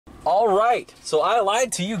All right, so I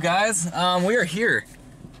lied to you guys. We are here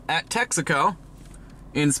at Texaco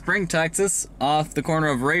in Spring, Texas, off the corner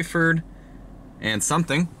of Rayford and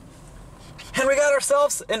something. And we got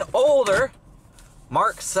ourselves an older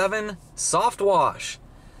Mark VII SoftWash.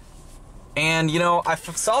 And you know, I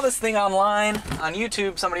saw this thing online on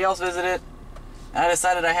YouTube, somebody else visited it, and I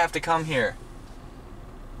decided I have to come here.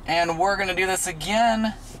 And we're gonna do this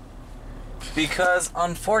again because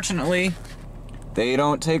unfortunately, they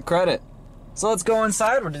don't take credit. So let's go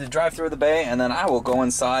inside. We're going to drive through the bay, and then I will go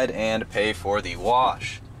inside and pay for the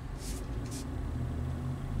wash.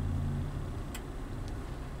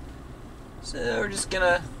 So we're just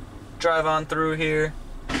gonna drive on through here.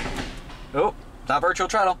 Oh, not virtual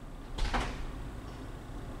throttle.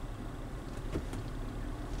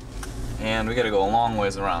 And we gotta go a long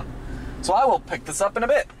ways around. So I will pick this up in a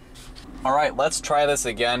bit. All right, let's try this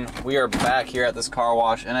again. We are back here at this car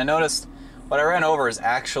wash, and I noticed what I ran over is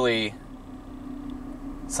actually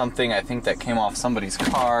something I think that came off somebody's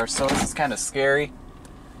car, so this is kind of scary.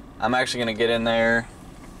 I'm actually gonna get in there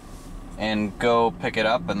and go pick it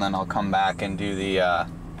up, and then I'll come back and do the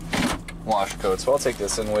wash coat. So I'll take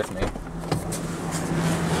this in with me.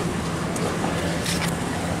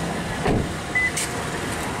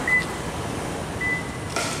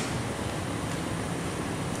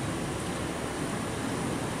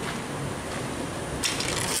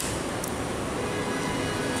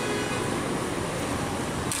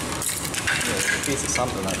 Piece of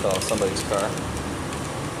something I fell off somebody's car.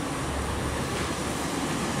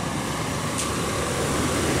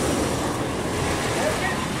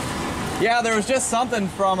 Yeah, there was just something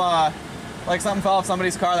from like something fell off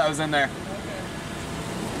somebody's car that was in there.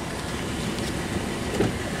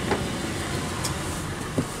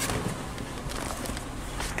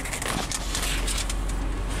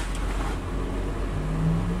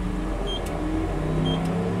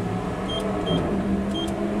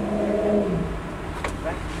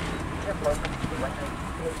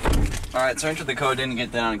 Alright, so I entered the code, didn't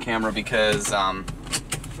get that on camera because I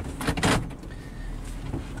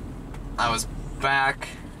was back.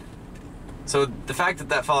 So the fact that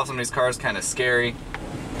that fell off somebody's car is kind of scary.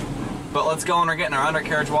 But let's go, and we're getting our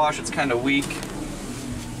undercarriage wash. It's kind of weak.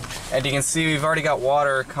 And you can see we've already got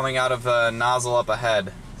water coming out of the nozzle up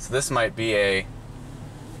ahead. So this might be a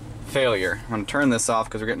failure. I'm going to turn this off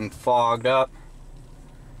because we're getting fogged up.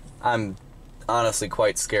 I'm honestly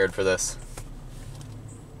quite scared for this.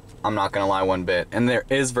 I'm not gonna lie one bit. And there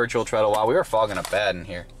is virtual throttle. Wow, we were fogging up bad in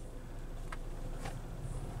here.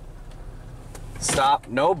 Stop,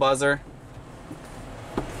 no buzzer.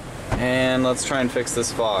 And let's try and fix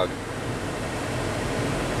this fog.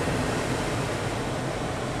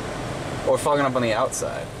 Or fogging up on the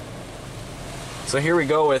outside. So here we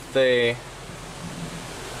go with the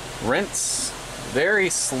rinse.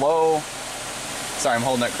 Very slow. Sorry, I'm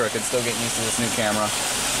holding it crooked, still getting used to this new camera.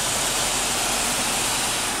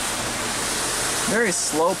 Very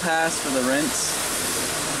slow pass for the rinse.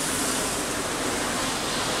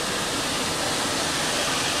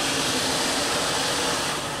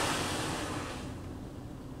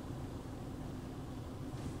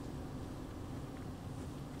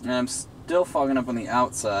 And I'm still fogging up on the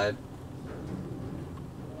outside.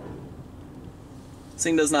 This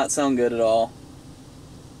thing does not sound good at all.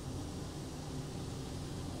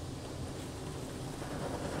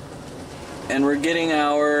 And we're getting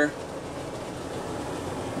our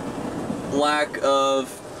lack of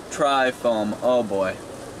tri-foam. Oh boy.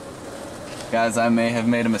 Guys, I may have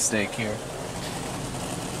made a mistake here.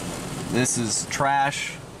 This is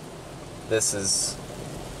trash. This is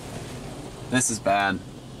bad.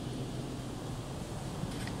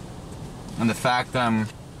 And the fact that I'm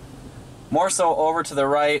more so over to the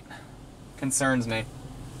right concerns me.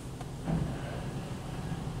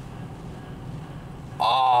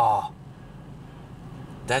 Oh,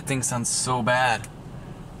 that thing sounds so bad.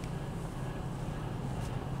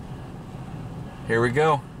 Here we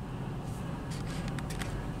go.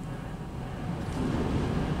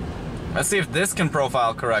 Let's see if this can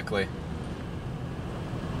profile correctly.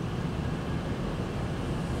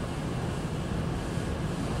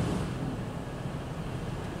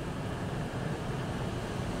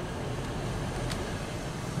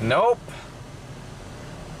 Nope.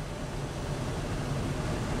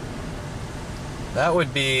 That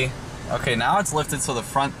would be... Okay, now it's lifted so the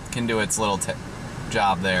front can do its little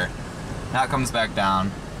job there. Now it comes back down.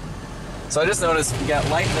 So I just noticed we got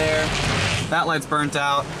light there. That light's burnt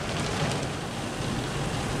out.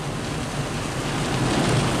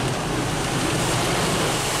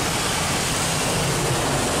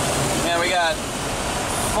 And we got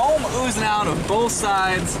foam oozing out of both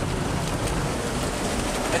sides.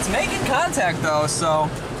 It's making contact though, so.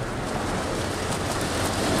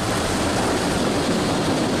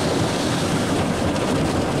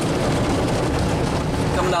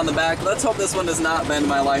 Coming down the back, let's hope this one does not bend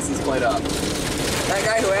my license plate up. That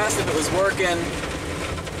guy who asked if it was working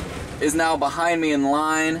is now behind me in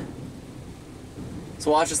line. So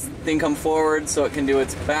watch this thing come forward so it can do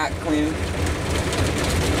its back clean.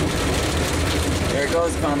 There it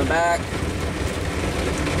goes, found the back.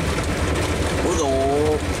 Ooh,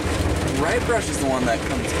 the right brush is the one that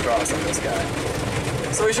comes across on this guy.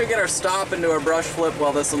 So we should get our stop into our brush flip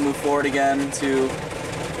while this will move forward again to...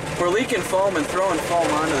 We're leaking foam and throwing foam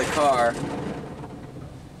onto the car.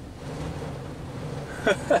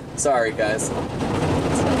 Sorry, guys.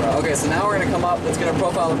 Okay, so now we're going to come up. It's going to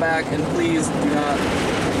profile the back, and please do not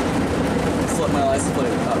slip my license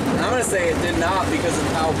plate up. And I'm going to say it did not because of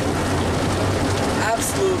how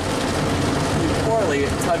absolutely poorly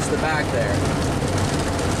it touched the back there.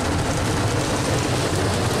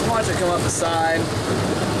 Watch it come up the side.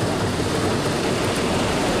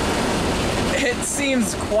 It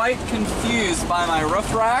seems quite confused by my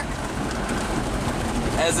roof rack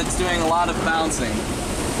as it's doing a lot of bouncing.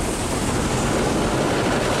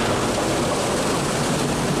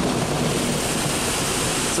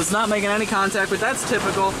 So it's not making any contact, but that's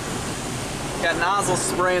typical. Got nozzle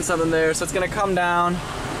spraying something there, so it's gonna come down.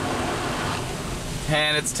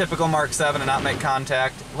 And it's typical Mark 7 to not make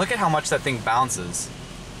contact. Look at how much that thing bounces.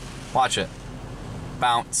 Watch it.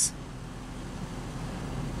 Bounce.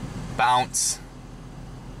 Bounce.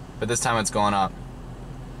 But this time it's going up.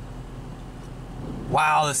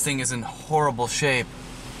 Wow, this thing is in horrible shape.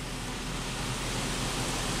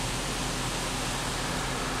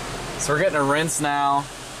 So we're getting a rinse now.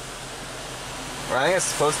 Or I think it's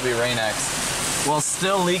supposed to be Rain-X. While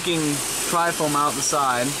still leaking trifoam out the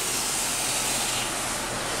side.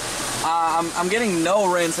 I'm getting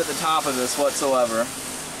no rinse at the top of this whatsoever.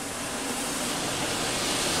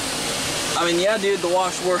 I mean, yeah, dude, the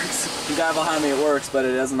wash works. The guy behind me, it works, but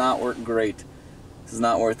it does not work great. This is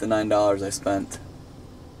not worth the $9 I spent.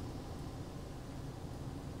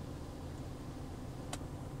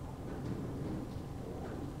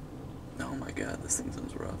 Oh my god, this thing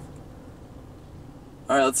sounds rough.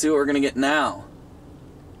 Alright, let's see what we're gonna get now.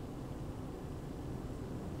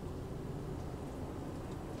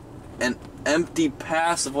 An empty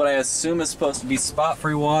pass of what I assume is supposed to be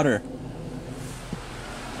spot-free water.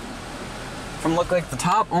 From look like the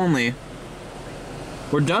top only.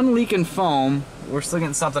 We're done leaking foam. We're still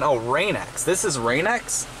getting something. Oh, Rain-X. This is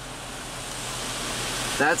Rain-X?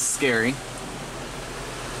 That's scary.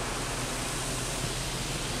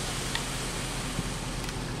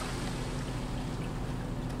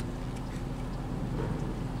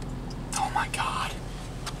 Oh my god.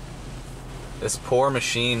 This poor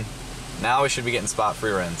machine. Now we should be getting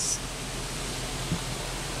spot-free rinse.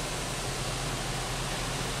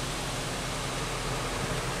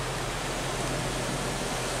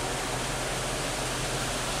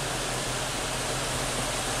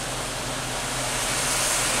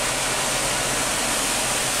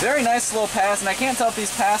 Very nice slow pass, and I can't tell if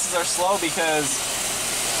these passes are slow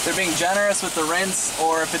because they're being generous with the rinse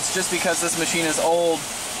or if it's just because this machine is old.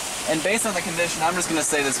 And based on the condition, I'm just going to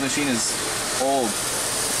say this machine is old.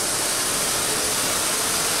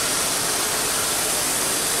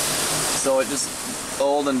 So it just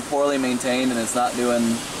old and poorly maintained, and it's not in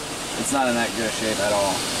that good a shape at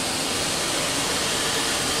all.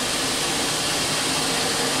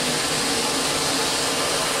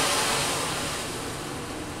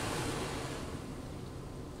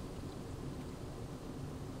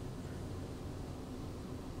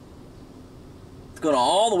 Going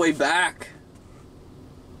all the way back.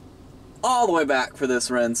 All the way back for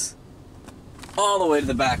this rinse. All the way to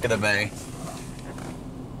the back of the bay.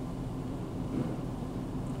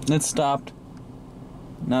 It stopped.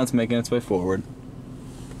 Now it's making its way forward.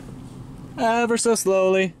 Ever so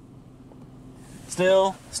slowly.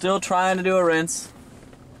 Still trying to do a rinse.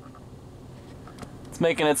 It's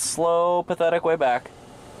making its slow, pathetic way back.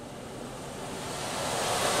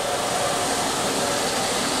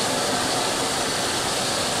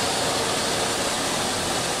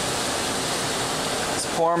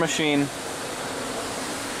 Poor machine.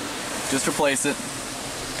 Just replace it.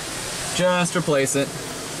 Just replace it.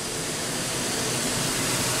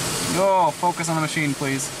 Oh, focus on the machine,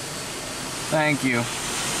 please. Thank you.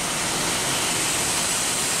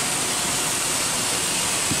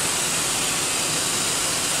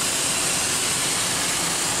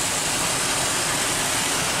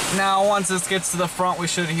 Now, once this gets to the front, we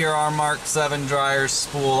should hear our Mark 7 dryers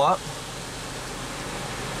spool up.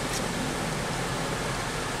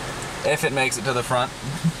 If it makes it to the front.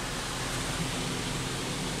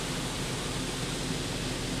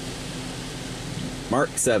 Mark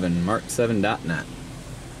 7, mark7.net.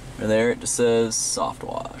 And there it just says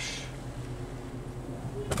SoftWash.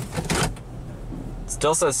 It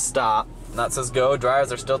still says stop, and that says go.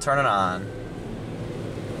 Dryers are still turning on.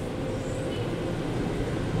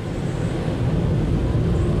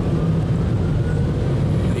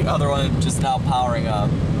 The other one just now powering up.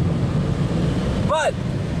 But,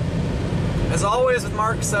 as always with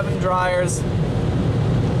Mark 7 dryers,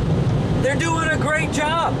 they're doing a great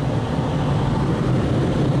job.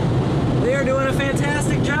 They are doing a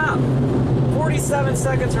fantastic job. 47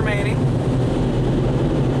 seconds remaining.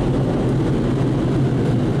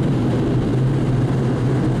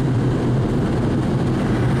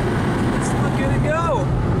 Let's look at it go.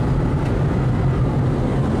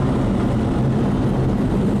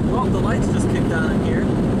 Well, the lights just kicked on in here.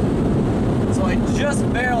 So I just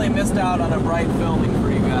barely missed out on a bright filming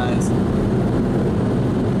for you guys.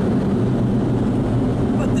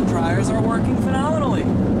 But the dryers are working phenomenally.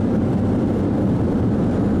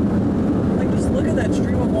 Look at that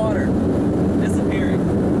stream of water disappearing.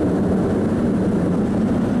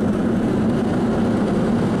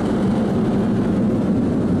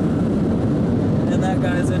 And that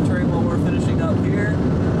guy's entering while we're finishing up here.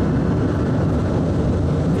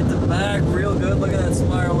 Get the back real good. Look at that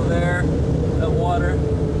spiral there, that water.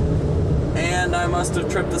 And I must have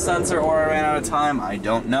tripped the sensor or I ran out of time. I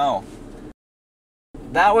don't know.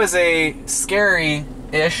 That was a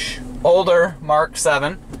scary-ish, older Mark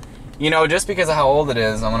 7. You know, just because of how old it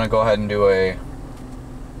is, I'm going to go ahead and do a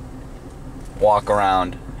walk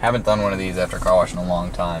around. Haven't done one of these after car wash in a long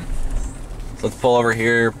time. So let's pull over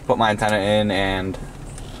here, put my antenna in, and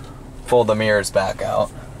pull the mirrors back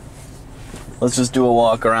out. Let's just do a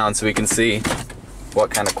walk around so we can see what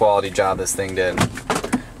kind of quality job this thing did. I'm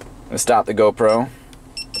going to stop the GoPro.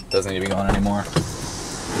 Doesn't need to be going anymore.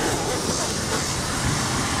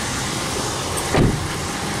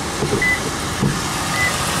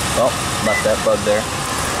 Oh, left that bug there.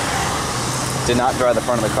 Did not dry the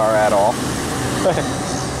front of the car at all.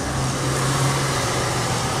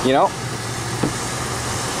 You know,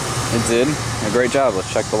 it did a great job.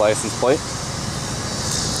 Let's check the license plate.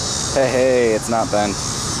 Hey, it's not bent.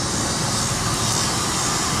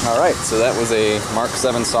 Alright, so that was a Mark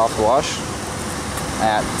 7 SoftWash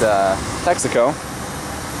at Texaco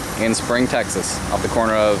in Spring, Texas, off the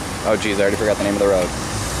corner of, oh geez, I already forgot the name of the road.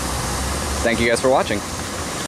 Thank you guys for watching.